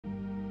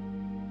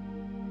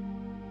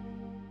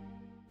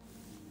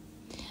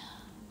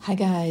Hi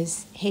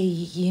guys.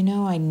 Hey,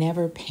 I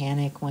never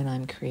panic when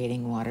I'm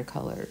creating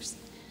watercolors,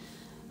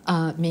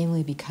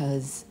 mainly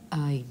because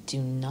I do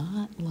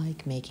not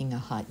like making a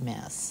hot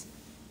mess.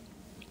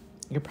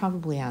 You're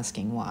probably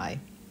asking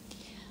why,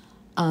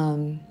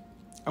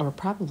 or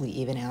probably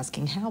even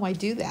asking how I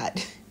do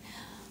that.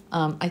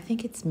 I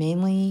think it's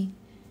mainly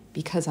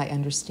because I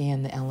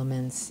understand the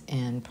elements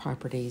and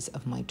properties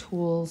of my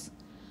tools,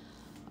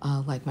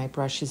 like my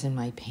brushes and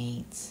my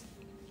paints.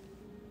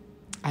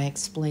 I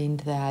explained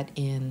that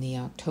in the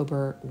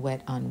October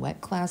Wet on Wet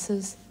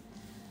classes.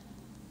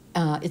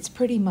 It's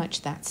pretty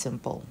much that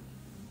simple.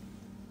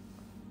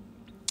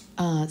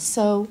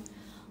 So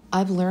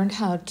I've learned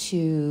how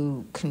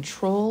to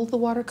control the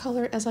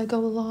watercolor as I go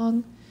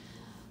along.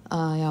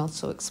 I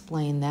also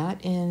explain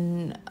that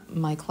in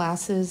my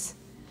classes.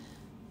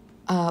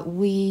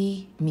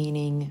 We,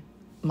 meaning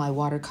my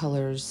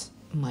watercolors,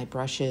 my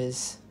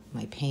brushes,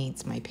 my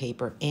paints, my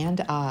paper,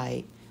 and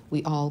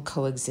we all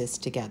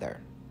coexist together.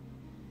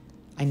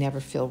 I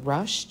never feel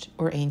rushed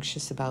or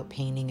anxious about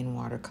painting in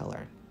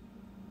watercolor,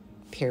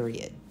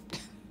 period.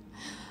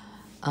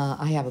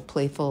 I have a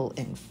playful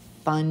and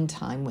fun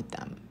time with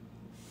them,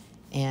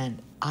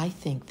 and I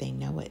think they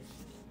know it.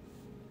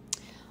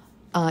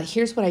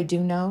 Here's what I do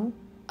know.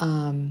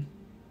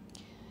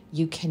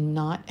 You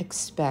cannot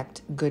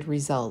expect good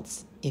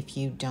results if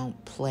you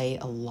don't play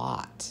a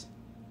lot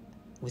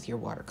with your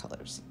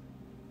watercolors.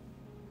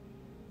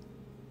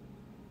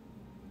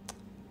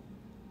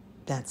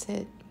 That's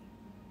it.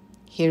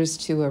 Here's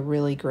to a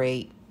really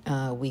great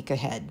week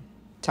ahead.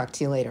 Talk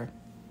to you later.